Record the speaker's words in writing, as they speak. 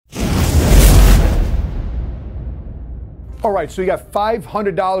All right, so you got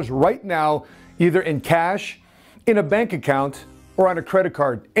 $500 right now, either in cash, in a bank account, or on a credit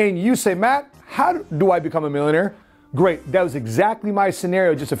card. And you say, Matt, how do I become a millionaire? Great, that was exactly my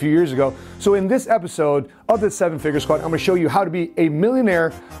scenario just a few years ago. So in this episode of the 7 Figure Squad, I'm gonna show you how to be a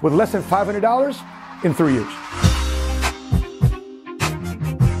millionaire with less than $500 in 3 years.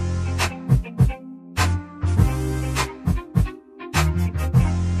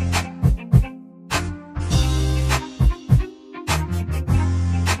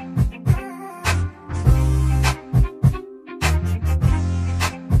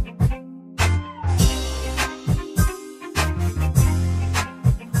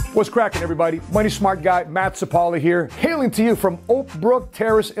 What's cracking, everybody? Money Smart Guy, Matt Sapala here, hailing to you from Oak Brook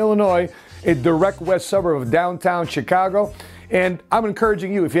Terrace, Illinois, a direct west suburb of downtown Chicago. And I'm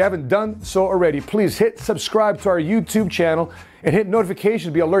encouraging you, if you haven't done so already, please hit subscribe to our YouTube channel and hit notifications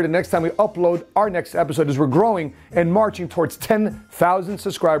to be alerted next time we upload our next episode, as we're growing and marching towards 10,000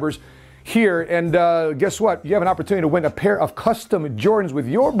 subscribers here. And guess what? You have an opportunity to win a pair of custom Jordans with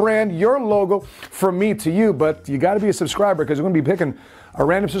your brand, your logo, from me to you. But you got to be a subscriber, because we're going to be picking a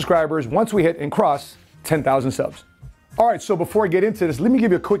random subscribers once we hit and cross 10,000 subs. All right, so before I get into this, let me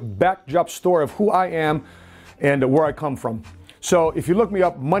give you a quick backdrop story of who I am and where I come from. So if you look me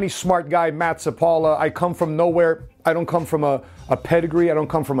up, Money Smart Guy, Matt Sapala, I come from nowhere. I don't come from a pedigree. I don't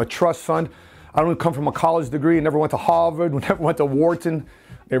come from a trust fund. I don't come from a college degree. I never went to Harvard, never went to Wharton,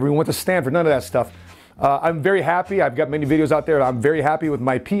 never even went to Stanford, none of that stuff. I'm very happy. I've got many videos out there. I'm very happy with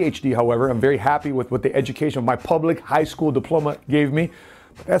my PhD, however. I'm very happy with what the education of my public high school diploma gave me.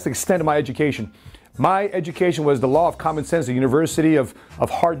 That's the extent of my education. My education was the law of common sense, the University of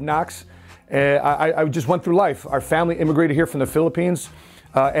Hard Knocks. I just went through life. Our family immigrated here from the Philippines.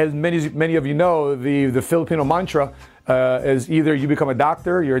 As many of you know, the Filipino mantra is either you become a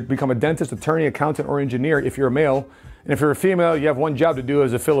doctor, you become a dentist, attorney, accountant, or engineer if you're a male. And if you're a female, you have one job to do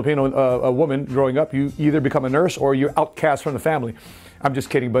as a Filipino a woman growing up. You either become a nurse or you're outcast from the family. I'm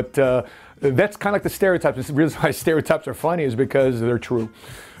just kidding, but that's kind of like the stereotypes. The reason why stereotypes are funny is because they're true.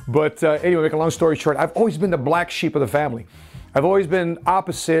 But anyway, make a long story short, I've always been the black sheep of the family. I've always been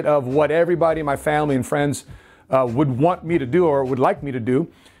opposite of what everybody in my family and friends would want me to do or would like me to do.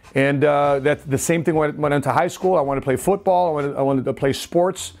 And that's the same thing when I went into high school. I wanted to play football. I wanted to play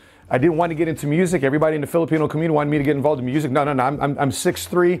sports. I didn't want to get into music. Everybody in the Filipino community wanted me to get involved in music. No. I'm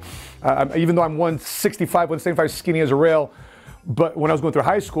 6'3". Even though I'm 165, 175, skinny as a rail. But when I was going through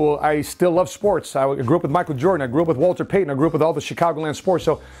high school, I still loved sports. I grew up with Michael Jordan. I grew up with Walter Payton. I grew up with all the Chicagoland sports.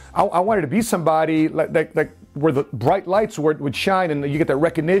 So I wanted to be somebody like where the bright lights would shine and you get that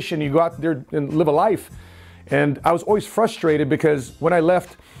recognition. You go out there and live a life. And I was always frustrated because when I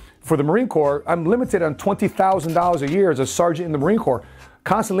left for the Marine Corps, I'm limited on $20,000 a year as a sergeant in the Marine Corps.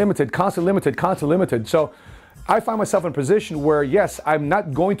 Constantly limited. So I find myself in a position where, yes, I'm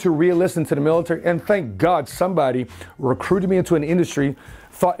not going to re-enlist into the military. And thank God somebody recruited me into an industry,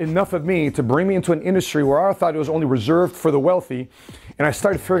 thought enough of me to bring me into an industry where I thought it was only reserved for the wealthy. And I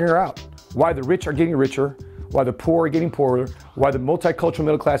started figuring out why the rich are getting richer, why the poor are getting poorer, why the multicultural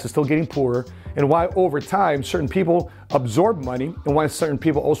middle class is still getting poorer, and why over time certain people absorb money and why certain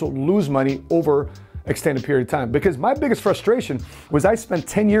people also lose money over extended period of time. Because my biggest frustration was I spent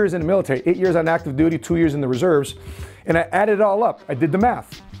 10 years in the military, 8 years on active duty, 2 years in the reserves, and I added it all up. I did the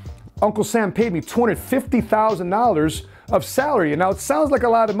math. Uncle Sam paid me $250,000 of salary. And now it sounds like a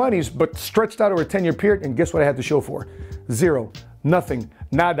lot of money, but stretched out over a 10-year period, and guess what I had to show for? Zero, nothing,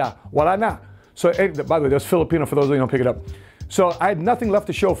 nada, wala na. So, by the way, that's Filipino for those of you who don't pick it up. So I had nothing left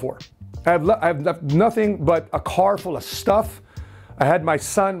to show for. I have nothing but a car full of stuff. I had my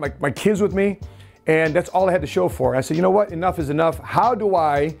son, my kids with me. And that's all I had to show for. I said, you know what? Enough is enough. How do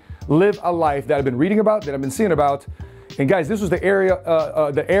I live a life that I've been reading about, that I've been seeing about? And guys, this was the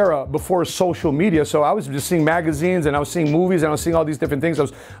era before social media. So I was just seeing magazines and I was seeing movies and I was seeing all these different things. I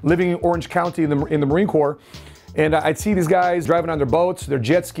was living in Orange County in the Marine Corps. And I'd see these guys driving on their boats, their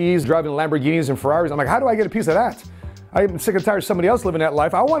jet skis, driving Lamborghinis and Ferraris. I'm like, how do I get a piece of that? I'm sick and tired of somebody else living that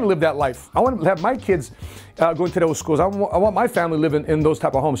life. I want to live that life. I want to have my kids go into those schools. I want my family living in those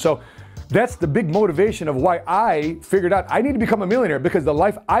type of homes. So that's the big motivation of why I figured out I need to become a millionaire, because the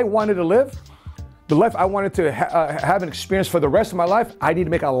life I wanted to live, the life I wanted to have an experience for the rest of my life, I need to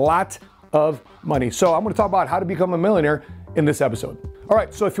make a lot of money. So I'm going to talk about how to become a millionaire in this episode. All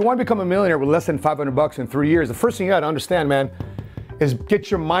right, so if you want to become a millionaire with less than $500 in 3 years, the first thing you got to understand, man, is get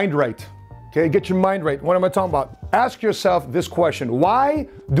your mind right. Okay, get your mind right. What am I talking about? Ask yourself this question. Why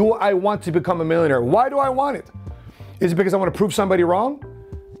do I want to become a millionaire? Why do I want it? Is it because I want to prove somebody wrong?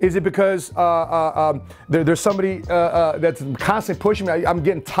 Is it because there's somebody that's constantly pushing me? I'm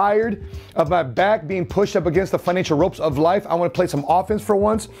getting tired of my back being pushed up against the financial ropes of life. I want to play some offense for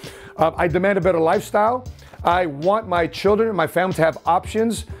once. I demand a better lifestyle. I want my children and my family to have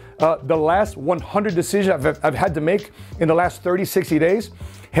options. The last 100 decisions I've had to make in the last 30, 60 days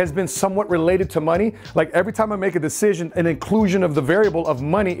has been somewhat related to money. Like every time I make a decision, an inclusion of the variable of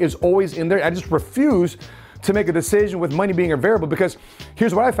money is always in there. I just refuse to make a decision with money being a variable, because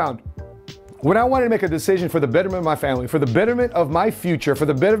here's what I found. When I wanted to make a decision for the betterment of my family, for the betterment of my future, for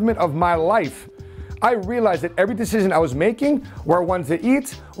the betterment of my life, I realized that every decision I was making, where I wanted to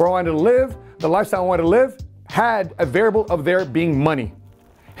eat, where I wanted to live, the lifestyle I wanted to live, had a variable of there being money.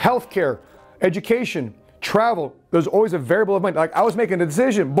 Healthcare, education, travel, there's always a variable of money. Like I was making a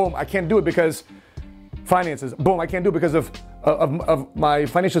decision, boom, I can't do it because finances, boom, I can't do it because of my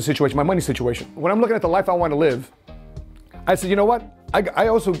financial situation, my money situation. When I'm looking at the life I want to live, I said, you know what? I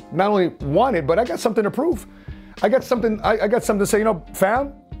also not only want it, but I got something to prove. I got something to say, you know,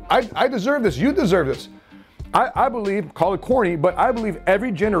 fam, I deserve this, you deserve this. I believe, call it corny, but I believe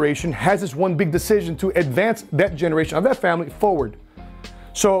every generation has this one big decision to advance that generation of that family forward.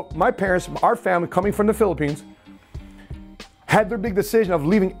 So my parents, our family coming from the Philippines, had their big decision of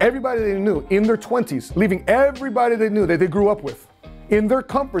leaving everybody they knew in their 20s, leaving everybody they knew that they grew up with in their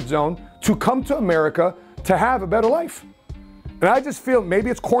comfort zone to come to America to have a better life. And I just feel, maybe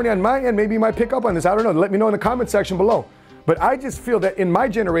it's corny on my end, maybe you might pick up on this, I don't know, let me know in the comment section below. But I just feel that in my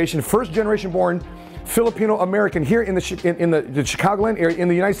generation, first generation born Filipino American here in the Chicagoland area, in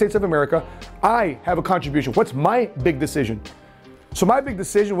the United States of America, I have a contribution. What's my big decision? So my big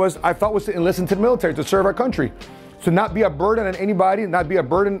decision was, I thought, was to enlist into the military, to serve our country. To not be a burden on anybody, not be a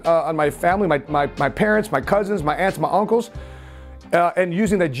burden on my family, my parents, my cousins, my aunts, my uncles, and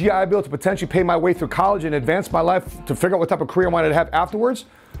using the GI Bill to potentially pay my way through college and advance my life to figure out what type of career I wanted to have afterwards.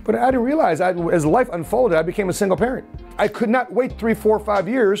 But I didn't realize, as life unfolded, I became a single parent. I could not wait 3, 4, 5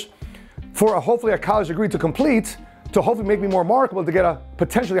 years for hopefully a college degree to complete, to hopefully make me more marketable to get a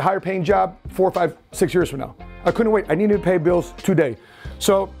potentially higher paying job 4, 5, 6 years from now. I couldn't wait. I needed to pay bills today.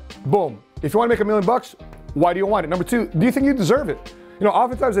 So, boom. If you want to make $1 million, why do you want it? Number two, do you think you deserve it? You know,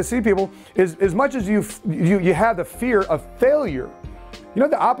 oftentimes I see people, as much as you have the fear of failure, you know,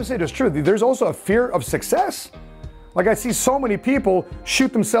 the opposite is true. There's also a fear of success. Like I see so many people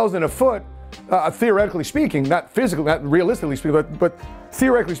shoot themselves in the foot, theoretically speaking, not physically, not realistically speaking, but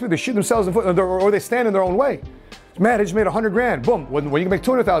theoretically speaking, they shoot themselves in the foot, or they stand in their own way. Man, I just made 100 grand. Boom. When you can make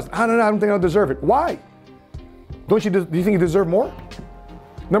 200,000, I don't think I deserve it. Why? Do you think you deserve more?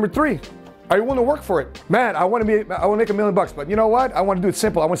 Number three, are you willing to work for it? Man, I want to make $1 million, but you know what? I want to do it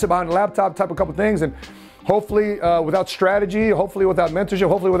simple. I want to sit behind a laptop, type a couple things, and hopefully without strategy, hopefully without mentorship,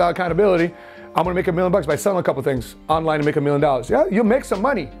 hopefully without accountability, I'm going to make $1 million by selling a couple things online and make $1 million. Yeah, you'll make some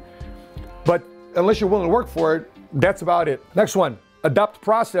money, but unless you're willing to work for it, that's about it. Next one, adopt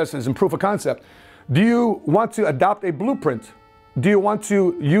processes and proof of concept. Do you want to adopt a blueprint? Do you want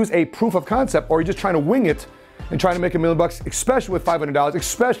to use a proof of concept, or are you just trying to wing it and trying to make $1 million, especially with $500,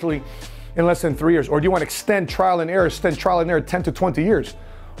 especially in less than 3 years? Or do you want to extend trial and error 10 to 20 years?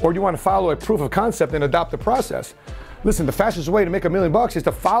 Or do you want to follow a proof of concept and adopt the process? Listen, the fastest way to make $1 million is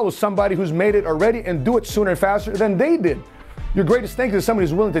to follow somebody who's made it already and do it sooner and faster than they did. Your greatest thank you is somebody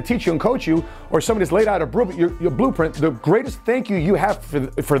who's willing to teach you and coach you, or somebody that's laid out your blueprint. The greatest thank you have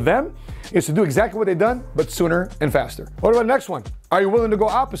for them is to do exactly what they've done, but sooner and faster. What about the next one? Are you willing to go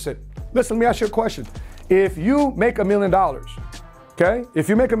opposite? Listen, let me ask you a question. If you make $1 million, okay? If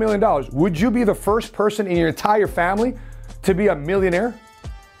you make $1 million, would you be the first person in your entire family to be a millionaire?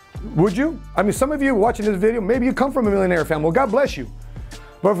 Would you? I mean, some of you watching this video, maybe you come from a millionaire family. Well, God bless you.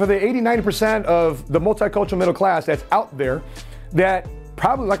 But for the 80–90% of the multicultural middle class that's out there, that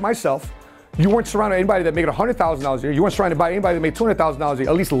probably like myself, you weren't surrounded by anybody that made $100,000 a year. You weren't surrounded by anybody that made $200,000 a year,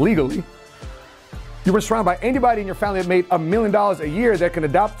 at least legally. You were surrounded by anybody in your family that made $1 million a year that can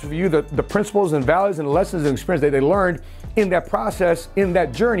adopt for you the principles and values and lessons and experience that they learned in that process, in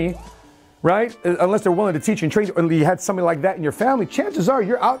that journey, right? Unless they're willing to teach you and train you, and you had somebody like that in your family, chances are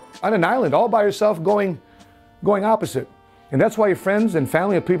you're out on an island all by yourself going opposite. And that's why your friends and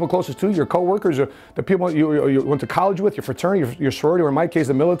family and people closest to you, your coworkers, or the people you went to college with, your fraternity, your sorority, or in my case,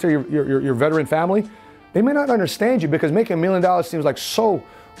 the military, your veteran family, they may not understand you because making $1 million seems like so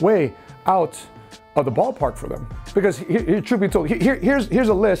way out of the ballpark for them. Because truth be told, here's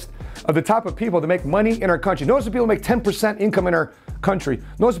a list of the type of people that make money in our country. Notice the people that make 10% income in our country.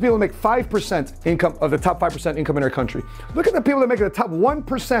 Notice the people that make 5% income of the top 5% income in our country. Look at the people that make the top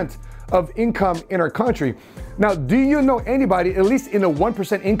 1% of income in our country. Now, do you know anybody, at least in the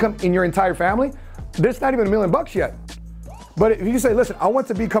 1% income in your entire family? That's not even $1 million yet. But if you say, listen, I want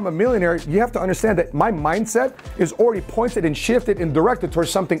to become a millionaire, you have to understand that my mindset is already pointed and shifted and directed towards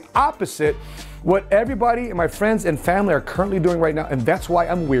something opposite what everybody and my friends and family are currently doing right now. And that's why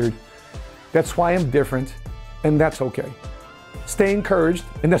I'm weird. That's why I'm different. And that's okay. Stay encouraged.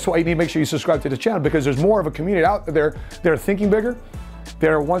 And that's why you need to make sure you subscribe to the channel, because there's more of a community out there that are thinking bigger.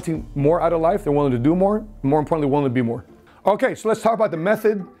 They're wanting more out of life. They're willing to do more. More importantly, willing to be more. Okay, so let's talk about the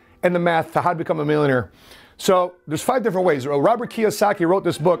method and the math to how to become a millionaire. So there's 5 different ways. Robert Kiyosaki wrote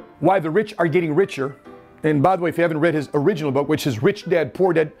this book, Why the Rich Are Getting Richer. And by the way, if you haven't read his original book, which is Rich Dad,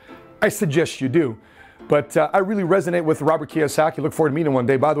 Poor Dad, I suggest you do. But I really resonate with Robert Kiyosaki. Look forward to meeting him one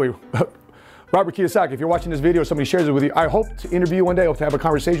day. By the way, Robert Kiyosaki, if you're watching this video, somebody shares it with you, I hope to interview you one day. I hope to have a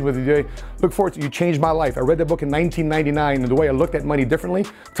conversation with you today. Look forward to you. Changed my life. I read that book in 1999, and the way I looked at money differently,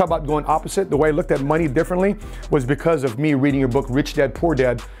 talk about going opposite, the way I looked at money differently was because of me reading your book, Rich Dad, Poor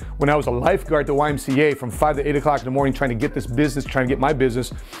Dad, when I was a lifeguard at the YMCA from 5 to 8 o'clock in the morning, trying to get this business, trying to get my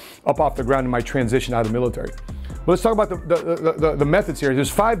business up off the ground in my transition out of the military. But let's talk about the methods here. There's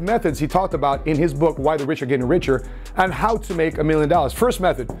 5 methods he talked about in his book, Why the Rich Are Getting Richer, and how to make $1 million. First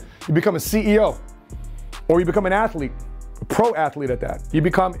method, you become a CEO, or you become an athlete, a pro athlete at that. You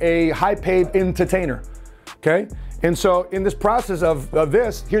become a high-paid entertainer, okay? And so in this process of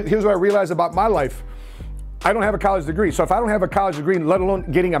this, here's what I realized about my life. I don't have a college degree. So if I don't have a college degree, let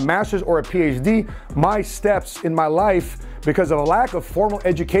alone getting a master's or a PhD, my steps in my life, because of a lack of formal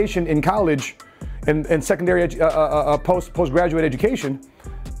education in college, and secondary postgraduate education,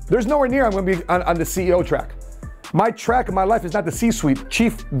 there's nowhere near I'm going to be on the CEO track. My track in my life is not the C-suite,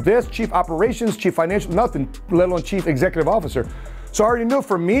 chief operations, chief financial, nothing, let alone chief executive officer. So I already knew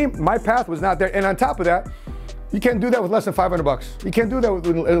for me, my path was not there. And on top of that, you can't do that with less than $500. You can't do that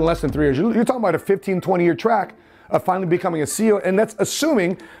in less than 3 years. You're talking about a 15, 20-year track of finally becoming a CEO. And that's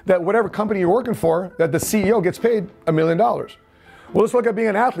assuming that whatever company you're working for, that the CEO gets paid $1 million. Well, let's look at being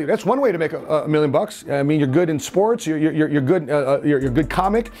an athlete. That's one way to make $1 million. I mean, you're good in sports. You're good. You're a good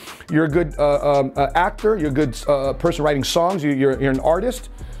comic. You're a good actor. You're a good person writing songs. You're an artist.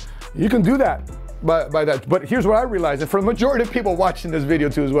 You can do that by that. But here's what I realized, and for the majority of people watching this video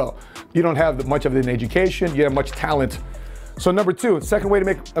too as well, you don't have much of an education. You have much talent. So number 2, second way to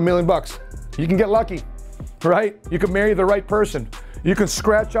make $1 million, you can get lucky, right? You can marry the right person. You can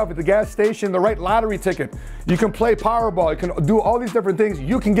scratch off at the gas station the right lottery ticket. You can play Powerball. You can do all these different things.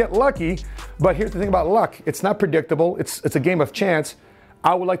 You can get lucky, but here's the thing about luck. It's not predictable. It's a game of chance.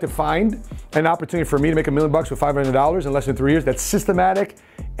 I would like to find an opportunity for me to make $1 million with $500 in less than 3 years that's systematic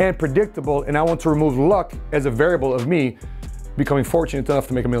and predictable, and I want to remove luck as a variable of me becoming fortunate enough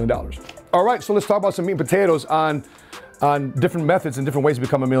to make $1 million. All right, so let's talk about some meat and potatoes on different methods and different ways to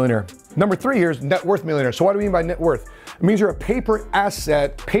become a millionaire. Number 3 here is net worth millionaire. So what do we mean by net worth? It means you're a paper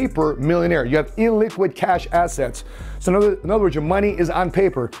asset, paper millionaire. You have illiquid cash assets. So in other words, your money is on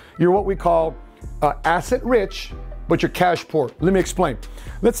paper. You're what we call asset rich, but you're cash poor. Let me explain.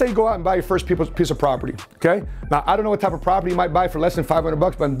 Let's say you go out and buy your first piece of property, okay? Now, I don't know what type of property you might buy for less than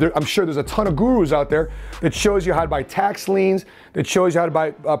 $500, but I'm sure there's a ton of gurus out there that shows you how to buy tax liens, that shows you how to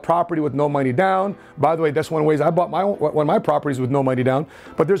buy property with no money down. By the way, that's one of the ways I bought one of my properties with no money down.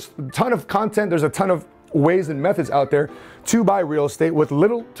 But there's a ton of content, there's a ton of ways and methods out there to buy real estate with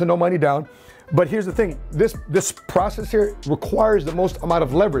little to no money down. But here's the thing, this process here requires the most amount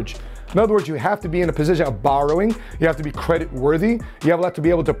of leverage. In other words, you have to be in a position of borrowing. You have to be credit worthy. You have to be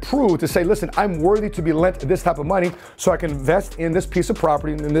able to prove, to say, listen, I'm worthy to be lent this type of money so I can invest in this piece of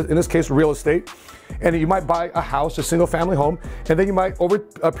property, in this case, real estate. And you might buy a house, a single family home, and then you might, over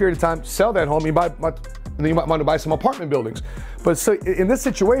a period of time, sell that home. And then you might want to buy some apartment buildings. But so in this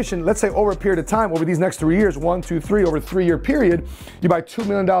situation, let's say over a period of time, over these next 3 years, 1, 2, 3, over a 3-year period, you buy $2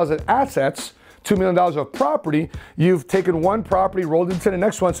 million of assets, $2 million of property. You've taken one property, rolled into the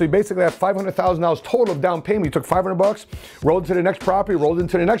next one. So you basically have $500,000 total of down payment. You took $500, rolled into the next property, rolled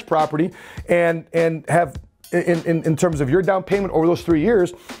into the next property, and have, in terms of your down payment over those 3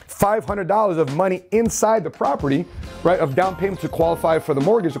 years, $500 of money inside the property, right, of down payment to qualify for the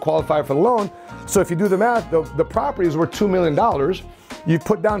mortgage, to qualify for the loan. So if you do the math, the property is worth $2 million. You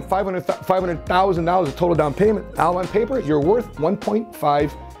put down $500,000 of total down payment. Now on paper, you're worth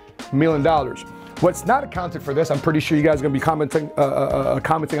 $1.5 million. What's not accounted for this, I'm pretty sure you guys are going to be commenting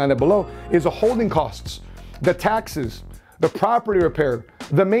on that below, is the holding costs, the taxes, the property repair,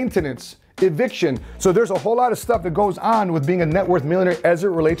 the maintenance, eviction. So there's a whole lot of stuff that goes on with being a net worth millionaire as it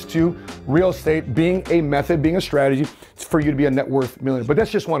relates to real estate, being a method, being a strategy for you to be a net worth millionaire. But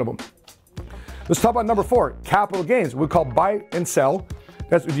that's just one of them. Let's talk about number 4, capital gains. We call buy and sell.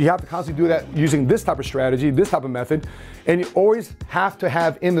 You have to constantly do that using this type of strategy, this type of method, and you always have to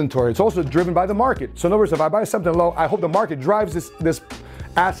have inventory. It's also driven by the market. So in other words, if I buy something low, I hope the market drives this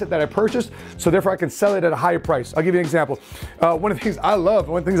asset that I purchased, so therefore I can sell it at a higher price. I'll give you an example. One of the things I love,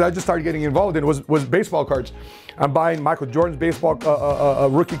 one of the things I just started getting involved in was baseball cards. I'm buying Michael Jordan's baseball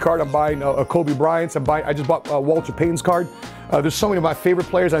rookie card. I'm buying Kobe Bryant's. I just bought Walter Payton's card. There's so many of my favorite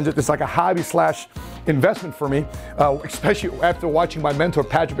players. It's like a hobby / investment for me, especially after watching my mentor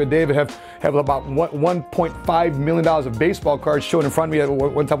Patrick and David have about $1.5 million of baseball cards shown in front of me.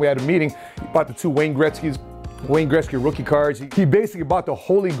 One time we had a meeting. He bought the two Wayne Gretzky rookie cards. He basically bought the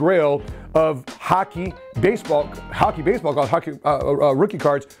holy grail of hockey baseball cards, rookie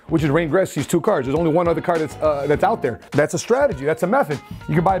cards, which is Wayne Gretzky's two cards. There's only one other card that's out there. That's a strategy. That's a method.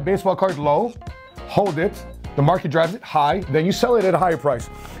 You can buy a baseball card low, hold it. The market drives it high, then you sell it at a higher price.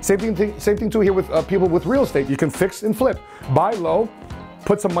 Same thing too here with people with real estate. You can fix and flip. Buy low,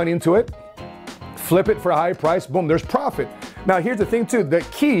 put some money into it, flip it for a higher price, boom, there's profit. Now here's the thing too, the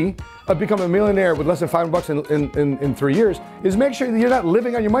key of becoming a millionaire with less than $500 in 3 years is make sure that you're not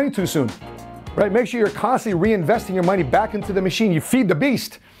living on your money too soon, right? Make sure you're constantly reinvesting your money back into the machine. You feed the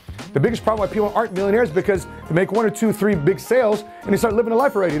beast. The biggest problem why people aren't millionaires is because they make 1 or 2, 3 big sales and they start living a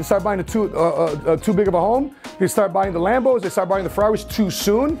life already. They start buying too big of a home. They start buying the Lambos. They start buying the Ferraris too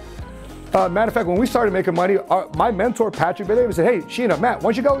soon. Matter of fact, when we started making money, my mentor Patrick David said, "Hey, Sheena, Matt,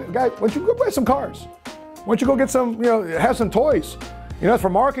 why don't you go buy some cars? Why don't you go get some, have some toys, for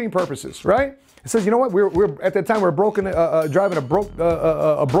marketing purposes, right?" It says, you know what? We're at that time we're driving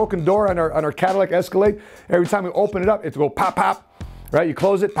a broken door on our Cadillac Escalade. Every time we open it up, it's go pop pop. Right, you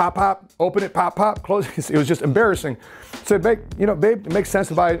close it, pop, pop, open it, pop, pop, close it. It was just embarrassing. So, babe, it makes sense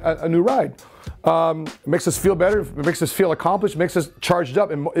to buy a new ride. It makes us feel better. It makes us feel accomplished. It makes us charged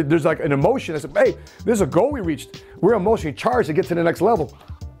up. And there's like an emotion. I said, hey, this is a goal we reached. We're emotionally charged to get to the next level.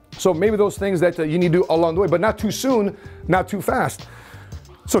 So maybe those things that you need to do along the way, but not too soon, not too fast.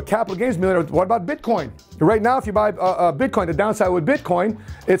 So capital gains millionaire, what about Bitcoin? Right now, if you buy Bitcoin, the downside with Bitcoin,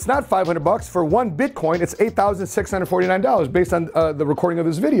 it's not $500. For one Bitcoin, it's $8,649 based on the recording of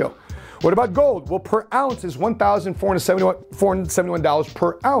this video. What about gold? Well, per ounce is $1,471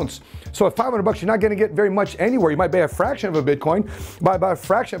 per ounce. So at $500, you're not going to get very much anywhere. You might buy a fraction of a Bitcoin, buy a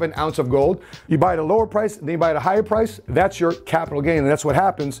fraction of an ounce of gold. You buy at a lower price, then you buy at a higher price. That's your capital gain, and that's what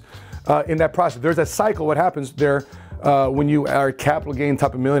happens in that process. There's a cycle. What happens there when you are a capital gain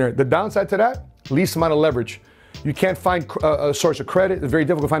type of millionaire? The downside to that, least amount of leverage. You can't find a source of credit. It's very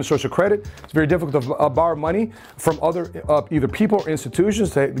difficult to find a source of credit. It's very difficult to borrow money from other either people or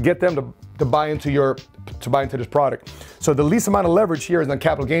institutions to get them to buy into this product. So the least amount of leverage here is on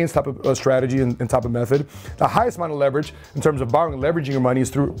capital gains type of strategy and type of method. The highest amount of leverage in terms of borrowing and leveraging your money is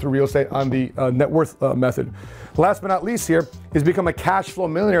through real estate on the net worth method. Last but not least here is become a cash flow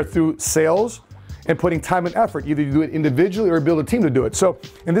millionaire through sales and putting time and effort. Either you do it individually or build a team to do it. So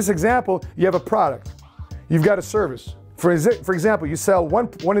in this example, you have a product. You've got a service. For example, you sell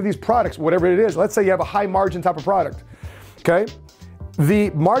one of these products, whatever it is. Let's say you have a high margin type of product, okay? The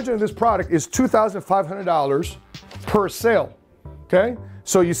margin of this product is $2,500 per sale, okay?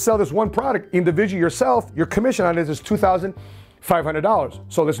 So you sell this one product individually yourself, your commission on it is $2,500.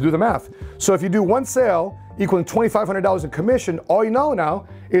 So let's do the math. So if you do one sale equaling $2,500 in commission, all you know now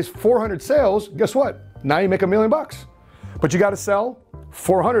is 400 sales. Guess what? Now you make $1 million. But you got to sell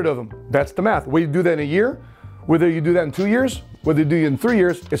 400 of them. That's the math. Whether you do that in a year, whether you do that in 2 years, whether you do it in 3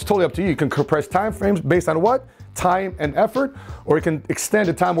 years, it's totally up to you. You can compress time frames based on what? Time and effort, or you can extend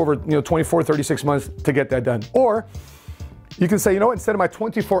the time over 24, 36 months to get that done. Or you can say, instead of my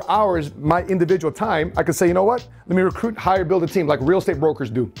 24 hours, my individual time, I can say, let me recruit, hire, build a team like real estate brokers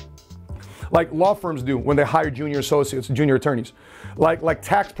do. Like law firms do when they hire junior associates, junior attorneys. Like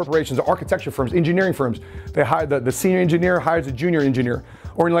tax preparations, architecture firms, engineering firms. They hire the senior engineer hires a junior engineer.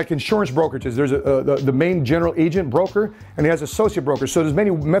 Or in like insurance brokerages, there's the main general agent broker and he has associate brokers. So there's many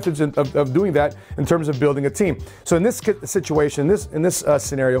methods of doing that in terms of building a team. So in this situation, in this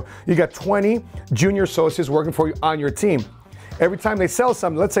scenario, you got 20 junior associates working for you on your team. Every time they sell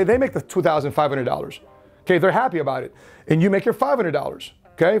something, let's say they make the $2,500. Okay, they're happy about it. And you make your $500.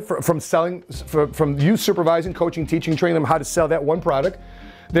 Okay, from you supervising, coaching, teaching, training them how to sell that one product,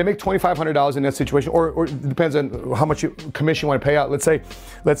 they make $2,500 in that situation, or it depends on how much commission you want to pay out. Let's say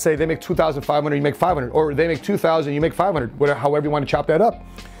they make $2,500, you make $500, or they make $2,000, you make $500, whatever, however you want to chop that up.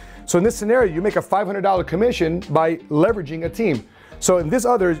 So in this scenario, you make a $500 commission by leveraging a team. So in these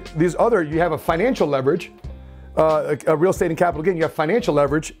other, you have a financial leverage. A real estate and capital gain, you have financial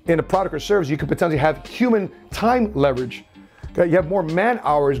leverage. In a product or service, you could potentially have human time leverage. Okay, you have more man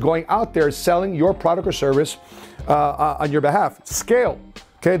hours going out there selling your product or service on your behalf. Scale.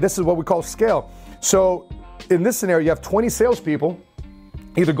 Okay, this is what we call scale. So in this scenario, you have 20 salespeople,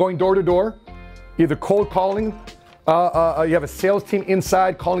 either going door to door, either cold calling, you have a sales team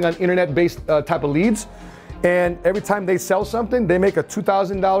inside calling on internet-based type of leads, and every time they sell something, they make a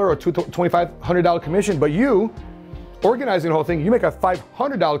 $2,000 or $2,500 commission, but you, organizing the whole thing, you make a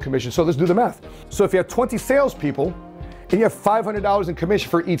 $500 commission. So let's do the math. So if you have 20 salespeople and you have $500 in commission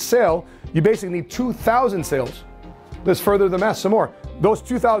for each sale, you basically need 2,000 sales. Let's further the math some more. Those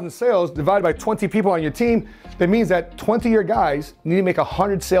 2,000 sales divided by 20 people on your team, that means that 20 of your guys need to make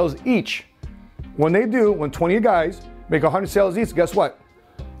 100 sales each. When 20 of your guys make 100 sales each, guess what?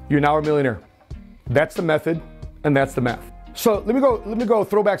 You're now a millionaire. That's the method, and that's the math. So let me go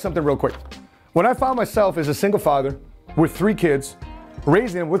throw back something real quick. When I found myself as a single father with 3 kids,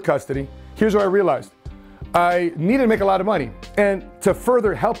 raising them with custody, here's what I realized. I needed to make a lot of money. And to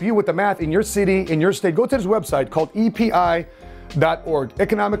further help you with the math in your city, in your state, go to this website called EPI.org,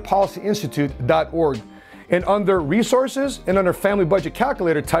 economicpolicyinstitute.org. And under resources and under family budget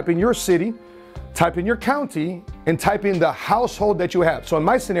calculator, type in your city, type in your county, and type in the household that you have. So in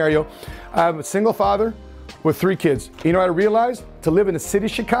my scenario, I have a single father with 3 kids. You know what I realized? To live in the city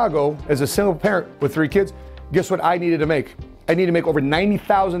of Chicago as a single parent with 3 kids, guess what I needed to make? I needed to make over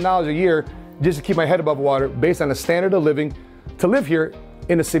 $90,000 a year just to keep my head above water based on the standard of living to live here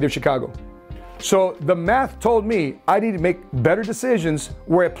in the city of Chicago. So the math told me I need to make better decisions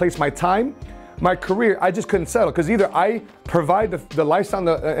where I place my time, my career. I just couldn't settle because either I provide the lifestyle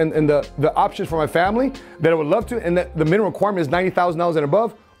and the options for my family that I would love to, and that the minimum requirement is $90,000 and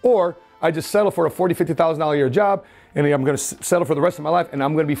above, or I just settle for a $40,000, $50,000 a year job, and I'm going to settle for the rest of my life, and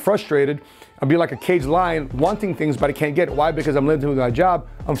I'm going to be frustrated. I'll be like a caged lion wanting things, but I can't get it. Why? Because I'm living with my job.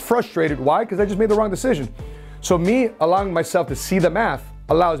 I'm frustrated. Why? Because I just made the wrong decision. So me allowing myself to see the math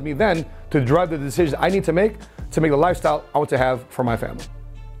allows me then to drive the decisions I need to make the lifestyle I want to have for my family.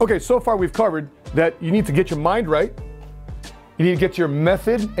 Okay, so far we've covered that you need to get your mind right. You need to get your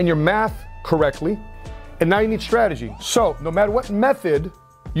method and your math correctly. And now you need strategy. So no matter what method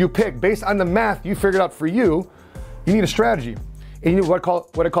you pick, based on the math you figured out for you, you need a strategy. And you need what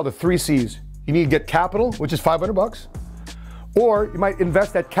I call the 3 C's. You need to get capital, which is $500, or you might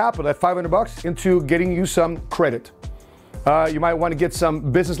invest that capital, that $500, into getting you some credit. You might want to get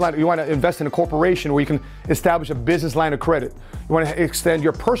some business line. You want to invest in a corporation where you can establish a business line of credit. You want to extend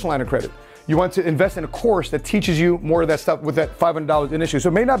your personal line of credit. You want to invest in a course that teaches you more of that stuff with that $500 initially. So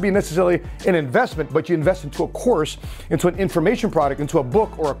it may not be necessarily an investment, but you invest into a course, into an information product, into a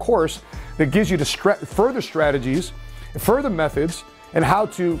book or a course that gives you the further strategies, further methods, and how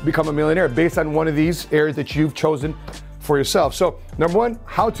to become a millionaire based on one of these areas that you've chosen for yourself. So number 1,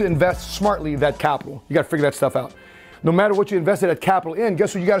 how to invest smartly that capital. You got to figure that stuff out. No matter what you invested that capital in,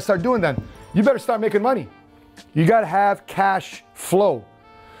 guess what you got to start doing then? You better start making money. You got to have cash flow.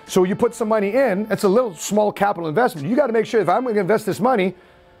 So you put some money in, it's a little small capital investment. You got to make sure if I'm going to invest this money,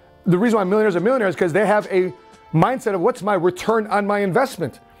 the reason why millionaires are millionaires is because they have a mindset of what's my return on my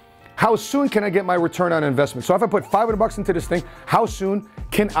investment? How soon can I get my return on investment? So if I put $500 into this thing, how soon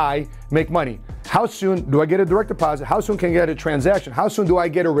can I make money? How soon do I get a direct deposit? How soon can I get a transaction? How soon do I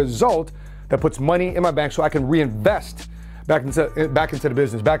get a result that puts money in my bank so I can reinvest back into the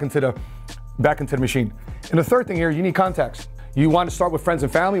business, back into the machine? And the third thing here, you need contacts. You want to start with friends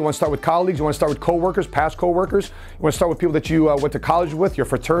and family. You want to start with colleagues. You want to start with coworkers, past coworkers. You want to start with people that you went to college with, your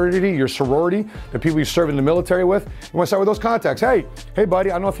fraternity, your sorority, the people you served in the military with. You want to start with those contacts. Hey,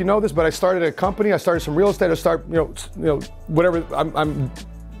 buddy, I don't know if you know this, but I started a company. I started some real estate. I start, whatever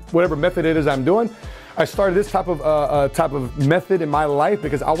whatever method it is I'm doing. I started this type of method in my life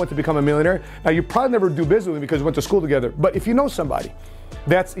because I want to become a millionaire. Now, you probably never do business with me because we went to school together. But if you know somebody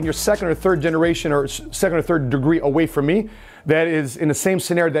that's in your 2nd or 3rd generation or 2nd or 3rd degree away from me, that is in the same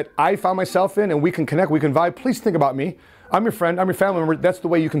scenario that I found myself in, and we can connect, we can vibe, please think about me. I'm your friend, I'm your family member. That's the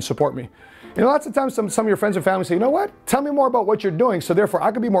way you can support me. And lots of times some of your friends and family say, you know what? Tell me more about what you're doing, so therefore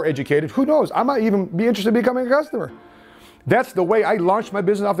I could be more educated. Who knows? I might even be interested in becoming a customer. That's the way I launched my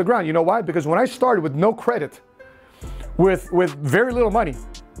business off the ground. You know why? Because when I started with no credit, with very little money,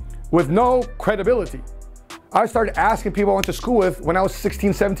 with no credibility, I started asking people I went to school with when I was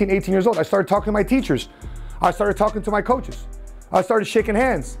 16, 17, 18 years old. I started talking to my teachers. I started talking to my coaches. I started shaking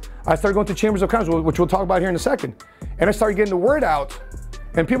hands. I started going to chambers of commerce, which we'll talk about here in a second. And I started getting the word out.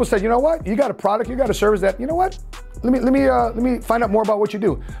 And people said, you know what? You got a product, you got a service that, you know what? let me find out more about what you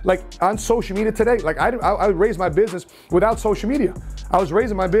do. Like on social media today, like I would raise my business without social media. I was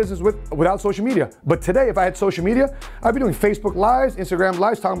raising my business without social media. But today, if I had social media, I'd be doing Facebook Lives, Instagram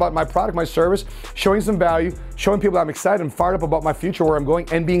Lives, talking about my product, my service, showing some value, showing people that I'm excited and fired up about my future, where I'm going,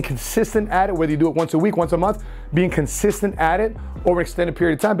 and being consistent at it, whether you do it once a week, once a month, being consistent at it over an extended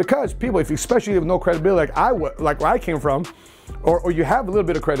period of time. Because people, if you, especially if you have no credibility, like where I came from, or you have a little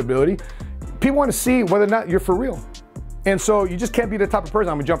bit of credibility, people want to see whether or not you're for real. And so you just can't be the type of person,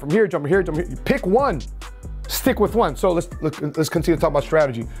 I'm gonna jump from here, jump from here, jump from here. Pick one. Stick with one. So let's continue to talk about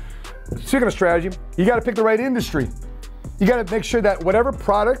strategy. Speaking of strategy, you got to pick the right industry. You got to make sure that whatever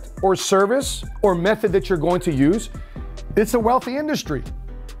product or service or method that you're going to use, it's a wealthy industry,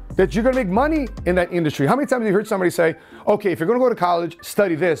 that you're going to make money in that industry. How many times have you heard somebody say, okay, if you're going to go to college,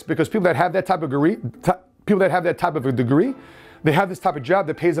 study this, because people that have that type of degree, they have this type of job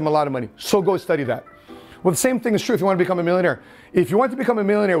that pays them a lot of money. So go study that. Well, the same thing is true if you want to become a millionaire. If you want to become a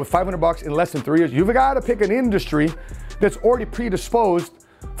millionaire with $500 in less than 3 years, you've got to pick an industry that's already predisposed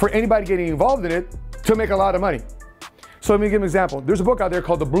for anybody getting involved in it to make a lot of money. So let me give an example. There's a book out there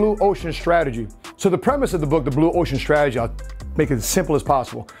called The Blue Ocean Strategy. So the premise of the book, The Blue Ocean Strategy, I'll make it as simple as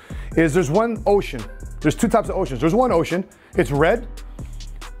possible, is there's one ocean. There's two types of oceans. There's one ocean, it's red,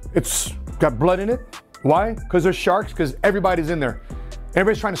 it's got blood in it. Why? Because there's sharks, because everybody's in there.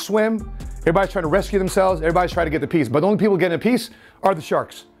 Everybody's trying to swim. Everybody's trying to rescue themselves. Everybody's trying to get the peace. But the only people getting the peace are the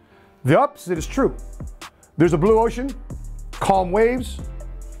sharks. The opposite is true. There's a blue ocean, calm waves,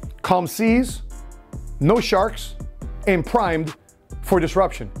 calm seas, no sharks, and primed for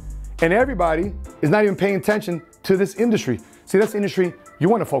disruption. And everybody is not even paying attention to this industry. See, that's the industry you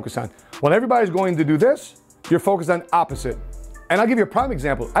want to focus on. When everybody's going to do this, you're focused on opposite. And I'll give you a prime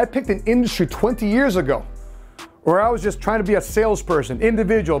example. I picked an industry 20 years ago where I was just trying to be a salesperson,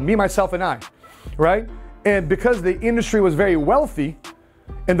 individual, me, myself, and I, right? And because the industry was very wealthy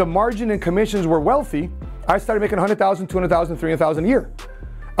and the margin and commissions were wealthy, I started making $100,000, $200,000, $300,000 a year.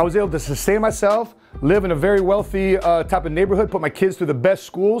 I was able to sustain myself, live in a very wealthy type of neighborhood, put my kids through the best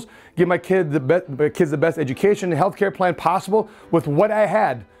schools, give my kids the best education and healthcare plan possible with what I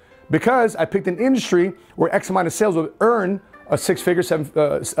had. Because I picked an industry where X amount of sales would earn a six-figure,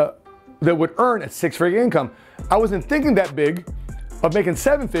 that would earn a six-figure income. I wasn't thinking that big of making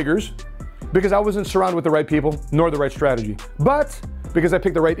 7 figures because I wasn't surrounded with the right people nor the right strategy. But because I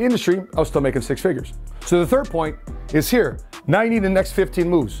picked the right industry, I was still making 6 figures. So the third point is here. Now you need the next 15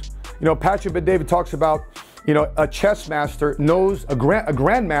 moves. You know, Patrick Bet-David talks about, you know, a chess master knows, a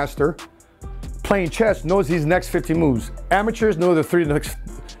grandmaster playing chess knows his next 15 moves. Amateurs know the 3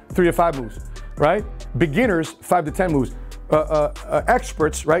 to 5 moves, right? Beginners, 5 to 10 moves.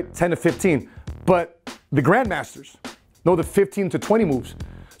 Experts, right, 10 to 15. But the grandmasters know the 15 to 20 moves.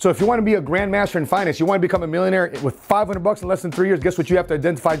 So if you want to be a grandmaster in finance, you want to become a millionaire with $500 in less than 3 years, guess what you have to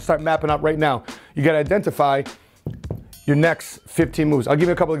identify and start mapping out right now? You got to identify your next 15 moves. I'll give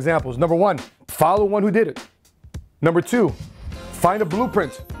you a couple examples. Number 1, follow one who did it. Number 2, find a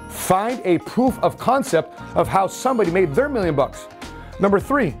blueprint. Find a proof of concept of how somebody made their $1 million. Number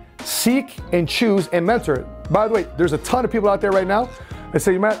 3, seek and choose a mentor. By the way, there's a ton of people out there right now that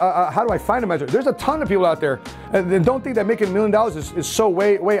say, Matt, how do I find a mentor? There's a ton of people out there, and don't think that making $1 million is so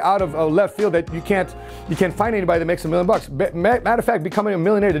way out of left field that you can't find anybody that makes $1 million. Matter of fact, becoming a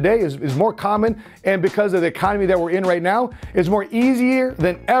millionaire today is more common, and because of the economy that we're in right now, it's more easier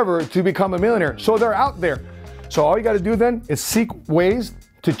than ever to become a millionaire. So they're out there. So all you got to do then is seek ways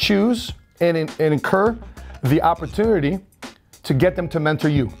to choose and incur the opportunity to get them to mentor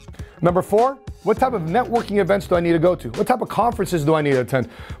you. Number 4, what type of networking events do I need to go to? What type of conferences do I need to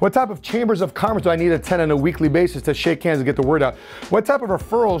attend? What type of chambers of commerce do I need to attend on a weekly basis to shake hands and get the word out? What type of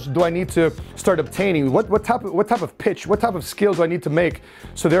referrals do I need to start obtaining? What type of pitch, what type of skills do I need to make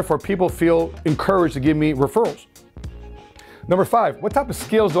so therefore people feel encouraged to give me referrals? Number 5, what type of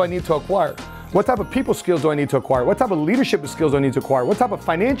skills do I need to acquire? What type of people skills do I need to acquire? What type of leadership skills do I need to acquire? What type of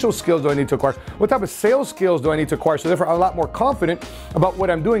financial skills do I need to acquire? What type of sales skills do I need to acquire? So therefore, I'm a lot more confident about what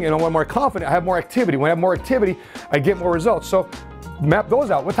I'm doing. And when I'm more confident, I have more activity. When I have more activity, I get more results. So map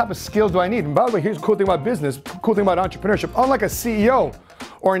those out. What type of skills do I need? And by the way, here's the cool thing about business, cool thing about entrepreneurship. Unlike a CEO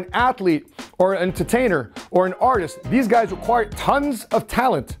or an athlete or an entertainer or an artist, these guys require tons of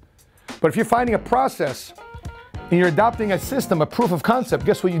talent. But if you're finding a process and you're adopting a system, a proof of concept,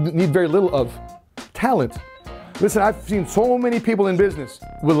 guess what you need very little of? Talent. Listen, I've seen so many people in business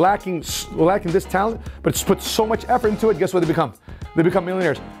with lacking this talent, but put so much effort into it, guess what they become? They become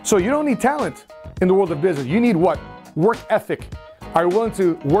millionaires. So you don't need talent in the world of business. You need what? Work ethic. Are you willing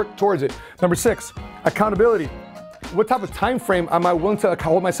to work towards it? Number 6, accountability. What type of time frame am I willing to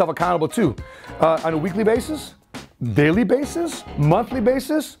hold myself accountable to? On a weekly basis? daily basis, monthly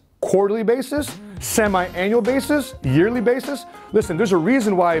basis, quarterly basis, semi-annual basis, yearly basis? Listen, there's a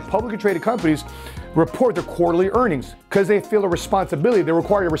reason why publicly traded companies report their quarterly earnings, because they feel a responsibility. They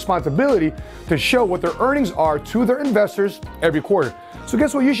require a responsibility to show what their earnings are to their investors every quarter. So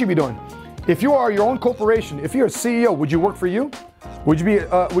guess what you should be doing? If you are your own corporation, if you're a CEO, would you work for you? Would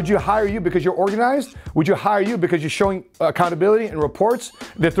you hire you because you're organized? Would you hire you because you're showing accountability and reports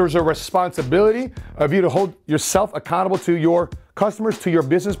that there's a responsibility of you to hold yourself accountable to your customers, to your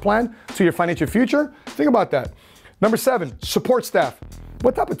business plan, to your financial future? Think about that. Number 7, support staff.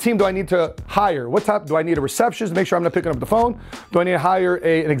 What type of team do I need to hire? What type, do I need a receptionist to make sure I'm not picking up the phone? Do I need to hire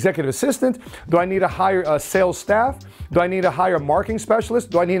an executive assistant? Do I need to hire a sales staff? Do I need to hire a marketing specialist?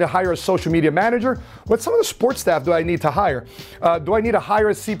 Do I need to hire a social media manager? What some of the support staff do I need to hire? Do I need to hire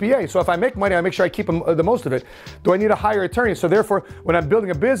a CPA? So if I make money, I make sure I keep the most of it. Do I need to hire attorneys? So therefore, when I'm building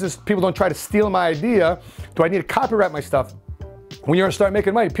a business, people don't try to steal my idea. Do I need to copyright my stuff? When you're gonna start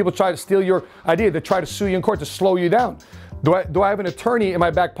making money, people try to steal your idea. They try to sue you in court to slow you down. Do I have an attorney in my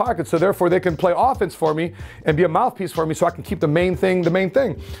back pocket so therefore they can play offense for me and be a mouthpiece for me so I can keep the main thing the main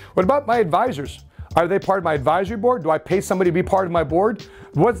thing? What about my advisors? Are they part of my advisory board? Do I pay somebody to be part of my board?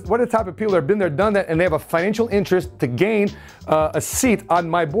 What are the type of people that have been there, done that, and they have a financial interest to gain a seat on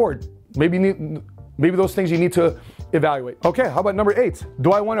my board? Maybe those things you need to evaluate. Okay, how about number 8?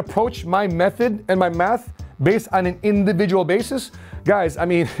 Do I want to approach my method and my math based on an individual basis? Guys, I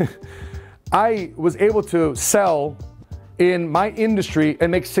mean, I was able to sell in my industry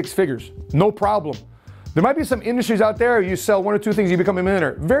and make 6 figures, no problem. There might be some industries out there, you sell 1 or 2 things, you become a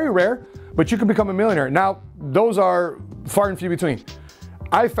millionaire. Very rare, but you can become a millionaire. Now, those are far and few between.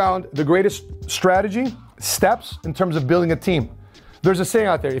 I found the greatest strategy, steps in terms of building a team. There's a saying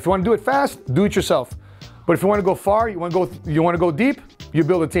out there, if you want to do it fast, do it yourself. But if you want to go far, you want to go deep, you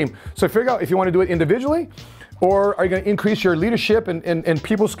build a team. So figure out if you want to do it individually, or are you going to increase your leadership and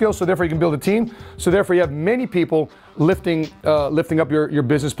people skills so therefore you can build a team? So therefore you have many people lifting up your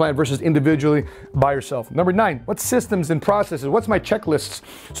business plan versus individually by yourself. Number 9, what systems and processes? What's my checklists?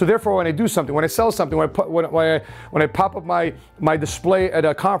 So therefore when I do something, when I sell something, when I pop up my display at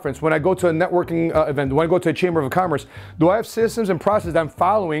a conference, when I go to a networking event, when I go to a chamber of commerce, do I have systems and processes that I'm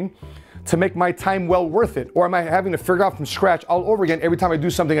following to make my time well worth it? Or am I having to figure out from scratch all over again every time I do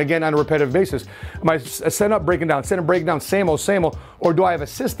something again on a repetitive basis? Am I setting up, breaking down, same old, or do I have a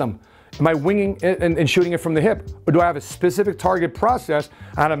system? Am I winging it and shooting it from the hip? Or do I have a specific target process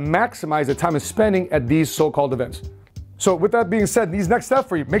on how to maximize the time I'm spending at these so-called events? So with that being said, these next steps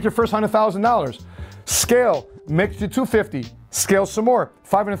for you: make your first $100,000, scale, make it to $250,000, scale some more,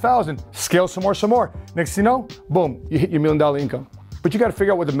 $500,000, scale some more. Next thing you know, boom, you hit your $1 million income. But you got to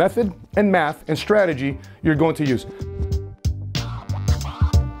figure out what the method and math and strategy you're going to use.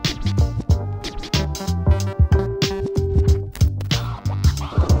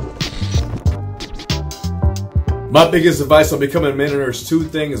 My biggest advice on becoming a millionaire is 2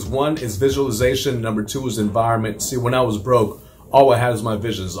 things. 1 is visualization. Number 2 is environment. See, when I was broke, all I had was my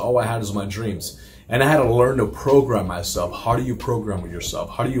visions. All I had was my dreams. And I had to learn to program myself. How do you program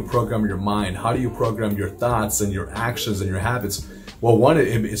yourself? How do you program your mind? How do you program your thoughts and your actions and your habits? Well, 1,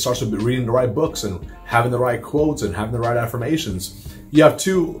 it starts with reading the right books and having the right quotes and having the right affirmations. You have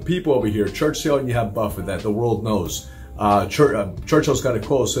 2 people over here, Churchill and you have Buffett, that the world knows. Churchill's got a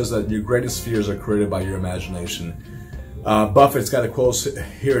quote that says that your greatest fears are created by your imagination. Buffett's got a quote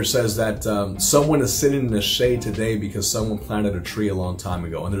here. It says that someone is sitting in the shade today because someone planted a tree a long time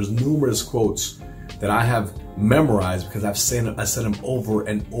ago. And there's numerous quotes that I have memorized because I've said them over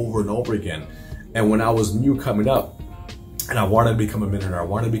and over and over again. And when I was new coming up, and I wanted to become a millionaire, I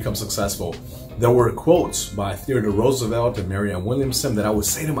wanted to become successful, there were quotes by Theodore Roosevelt and Marianne Williamson that I would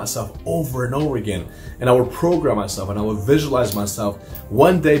say to myself over and over again. And I would program myself and I would visualize myself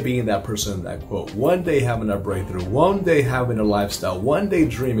one day being that person in that quote, one day having that breakthrough, one day having a lifestyle, one day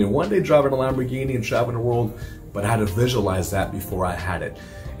dreaming, one day driving a Lamborghini and traveling the world. But I had to visualize that before I had it.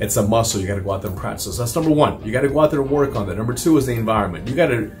 It's a muscle. You got to go out there and practice. That's number 1. You got to go out there and work on that. Number 2 is the environment. You got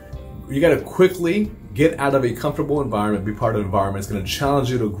to quickly get out of a comfortable environment, be part of an environment. It's going to challenge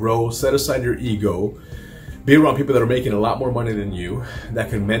you to grow, set aside your ego, be around people that are making a lot more money than you, that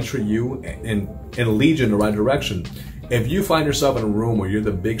can mentor you and lead you in the right direction. If you find yourself in a room where you're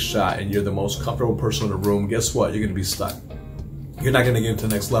the big shot and you're the most comfortable person in the room, guess what? You're going to be stuck. You're not going to get to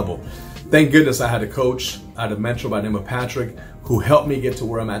the next level. Thank goodness I had a coach, I had a mentor by the name of Patrick who helped me get to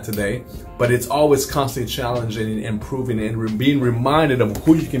where I'm at today. But it's always constantly challenging and improving and being reminded of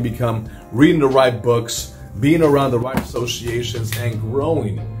who you can become, reading the right books, being around the right associations, and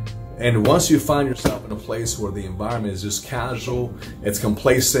growing And once you find yourself in a place where the environment is just casual, it's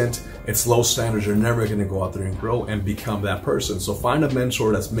complacent, it's low standards, you're never going to go out there and grow and become that person. So find a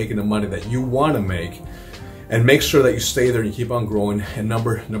mentor that's making the money that you want to make, and make sure that you stay there and you keep on growing. And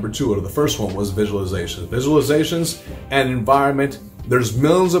number two, or the first one, was visualization. Visualizations and environment. There's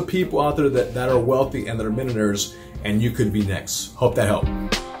millions of people out there that are wealthy and that are millionaires, and you could be next. Hope that helped.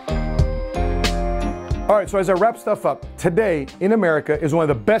 All right, so as I wrap stuff up, today in America is one of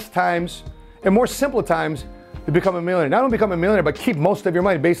the best times and more simple times to become a millionaire. Not only become a millionaire, but keep most of your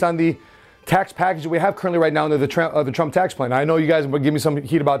money based on the tax package we have currently right now under the Trump tax plan. I know you guys will give me some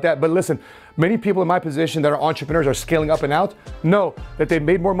heat about that, but listen, many people in my position that are entrepreneurs are scaling up and out know that they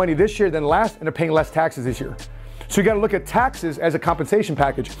made more money this year than last, and they're paying less taxes this year. So you got to look at taxes as a compensation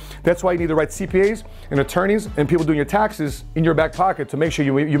package. That's why you need the right CPAs and attorneys and people doing your taxes in your back pocket to make sure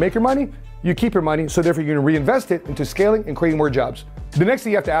you make your money, you keep your money, so therefore you're going to reinvest it into scaling and creating more jobs. The next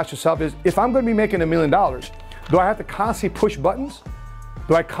thing you have to ask yourself is, if I'm going to be making $1 million, do I have to constantly push buttons?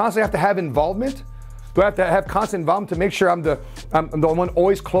 Do I constantly have to have involvement? Do I have to have constant involvement to make sure I'm the one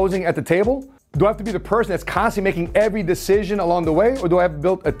always closing at the table? Do I have to be the person that's constantly making every decision along the way? Or do I have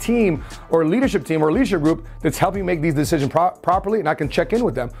built a team or a leadership team or a leadership group that's helping make these decisions properly, and I can check in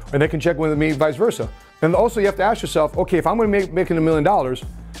with them, and they can check in with me, vice versa? And also you have to ask yourself, okay, if I'm going to be making $1 million,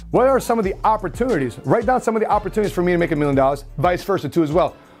 what are some of the opportunities? Write down some of the opportunities for me to make $1 million, vice versa too as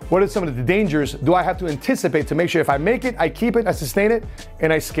well. What are some of the dangers do I have to anticipate to make sure if I make it, I keep it, I sustain it,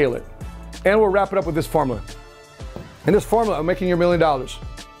 and I scale it? And we'll wrap it up with this formula. In this formula, I'm making your $1 million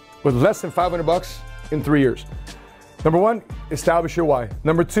with less than $500 in 3 years. Number one, establish your why.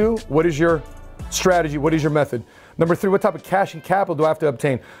 Number two, what is your strategy? What is your method? Number three, what type of cash and capital do I have to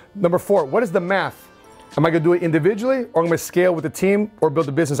obtain? Number four, what is the math? Am I going to do it individually, or am I going to scale with a team or build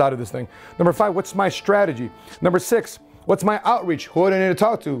a business out of this thing? Number five, what's my strategy? Number six, what's my outreach? Who do I need to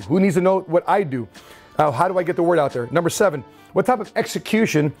talk to? Who needs to know what I do? How do I get the word out there? Number seven, what type of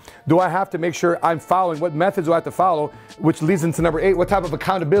execution do I have to make sure I'm following? What methods do I have to follow? Which leads into number eight, what type of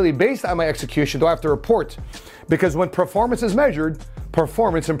accountability based on my execution do I have to report? Because when performance is measured,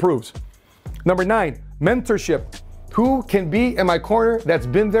 performance improves. Number nine, mentorship. Who can be in my corner that's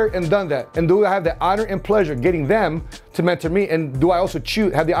been there and done that? And do I have the honor and pleasure getting them to mentor me? And do I also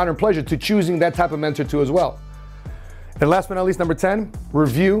have the honor and pleasure to choosing that type of mentor too as well? And last but not least, number 10,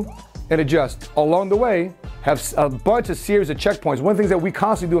 review and adjust. Along the way, have a bunch of series of checkpoints. One of the things that we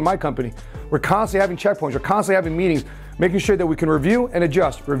constantly do in my company, we're constantly having checkpoints, we're constantly having meetings, making sure that we can review and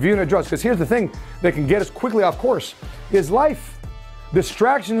adjust. Because here's the thing that can get us quickly off course, is life.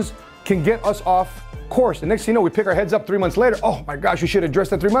 Distractions can get us off course. And next thing you know, we pick our heads up 3 months later. Oh my gosh, we should have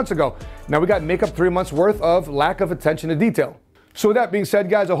addressed that 3 months ago. Now we got to make up 3 months worth of lack of attention to detail. So with that being said,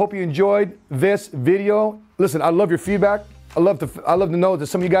 guys, I hope you enjoyed this video. Listen, I love your feedback. I love to know that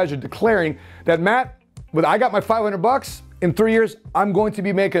some of you guys are declaring that, Matt, when I got my $500 in 3 years, I'm going to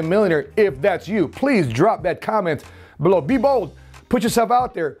be making $1 million. If that's you, please drop that comment below. Be bold. Put yourself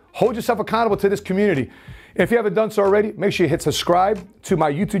out there. Hold yourself accountable to this community. If you haven't done so already, make sure you hit subscribe to my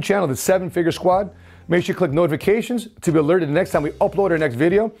YouTube channel, the 7-Figure Squad. Make sure you click notifications to be alerted the next time we upload our next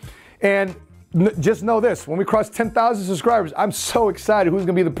video. And just know this, when we cross 10,000 subscribers, I'm so excited who's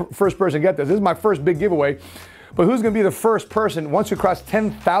going to be the first person to get this. This is my first big giveaway. But who's going to be the first person, once we cross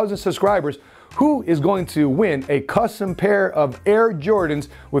 10,000 subscribers, who is going to win a custom pair of Air Jordans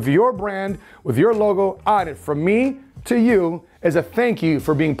with your brand, with your logo on it, from me to you, as a thank you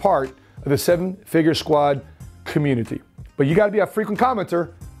for being part of the 7-Figure Squad community. But you got to be a frequent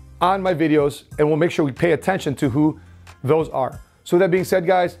commenter on my videos, and we'll make sure we pay attention to who those are. So with that being said,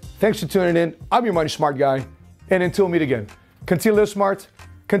 guys, thanks for tuning in. I'm your Money Smart guy, and until we meet again, continue to live smart,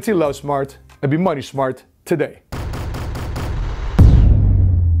 continue to love smart, and be money smart today.